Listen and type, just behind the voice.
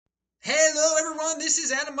everyone. This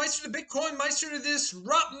is Adam Meister, the Bitcoin Meister, to this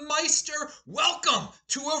Rupp Meister. Welcome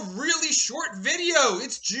to a really short video.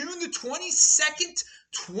 It's June the 22nd,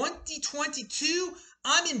 2022.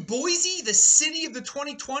 I'm in Boise, the city of the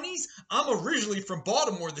 2020s. I'm originally from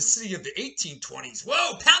Baltimore, the city of the 1820s.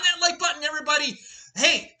 Whoa, pound that like button, everybody.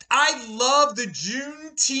 Hey, I love the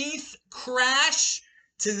Juneteenth crash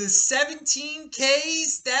to the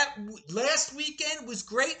 17Ks. That last weekend was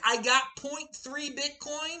great. I got 0.3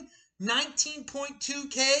 Bitcoin,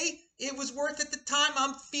 19.2K. It was worth at the time.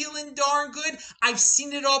 I'm feeling darn good. I've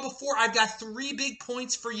seen it all before. I've got 3 big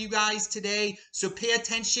points for you guys today, so pay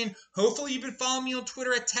attention. Hopefully you've been following me on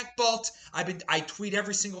Twitter at TechBalt. I tweet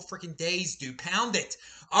every single freaking days, dude. Pound it.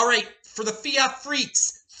 All right, for the fiat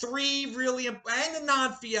freaks, 3 really, and the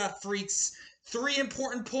non-fiat freaks, 3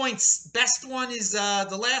 important points. Best one is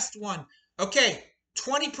the last one. Okay,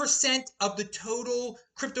 20% of the total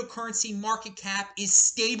cryptocurrency market cap is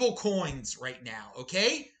stable coins right now,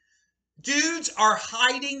 okay? Dudes are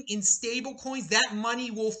hiding in stable coins. That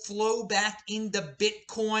money will flow back into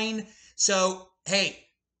Bitcoin. So, hey,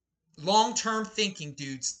 long-term thinking,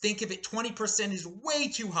 dudes. Think of it, 20% is way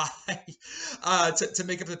too high to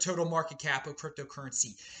make up the total market cap of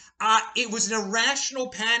cryptocurrency. It was an irrational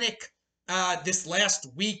panic this last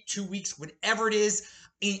week, 2 weeks, whatever it is.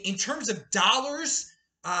 In terms of dollars,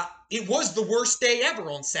 it was the worst day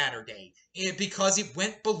ever on Saturday because it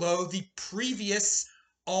went below the previous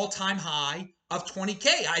all-time high of 20K.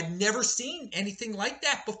 I've never seen anything like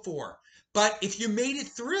that before. But if you made it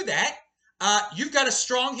through that, you've got a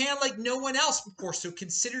strong hand like no one else before. So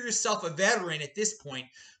consider yourself a veteran at this point,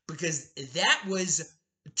 because that was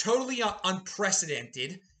totally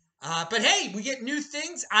unprecedented. But hey, we get new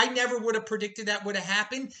things. I never would have predicted that would have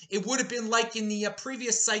happened. It would have been like in the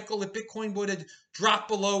previous cycle if Bitcoin would have dropped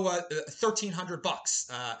below 1,300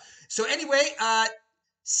 bucks. So anyway,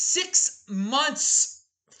 6 months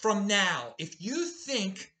from now, if you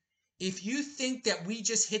think that we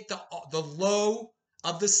just hit the low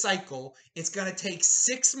of the cycle, it's going to take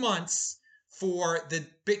 6 months for the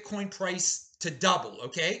Bitcoin price to double,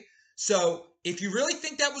 okay? So if you really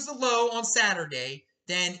think that was the low on Saturday,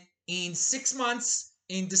 then in 6 months,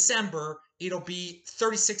 in December, it'll be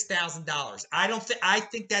 $36,000. I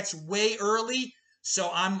think that's way early. So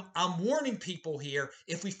I'm warning people here.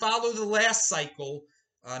 If we follow the last cycle,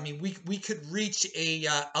 I mean, we could reach a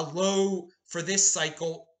low for this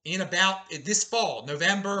cycle in about this fall,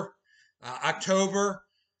 November, October.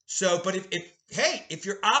 So, but if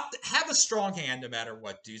you're have a strong hand no matter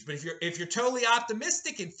what, dudes. But if you're totally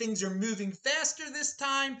optimistic and things are moving faster this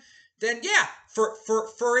time, then yeah, for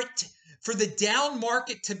the down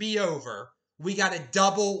market to be over, we got to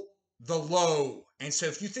double the low. And so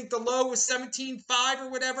if you think the low was 17.5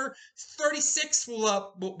 or whatever, 36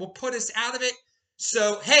 will put us out of it.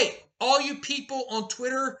 So hey, all you people on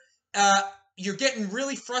Twitter, you're getting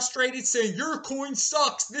really frustrated saying your coin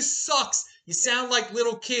sucks. This sucks. You sound like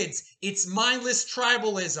little kids. It's mindless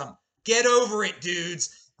tribalism. Get over it, dudes.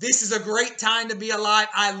 This is a great time to be alive.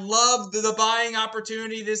 I love the buying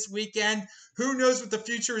opportunity this weekend. Who knows what the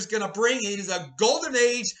future is going to bring? It is a golden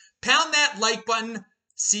age. Pound that like button.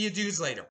 See you dudes later.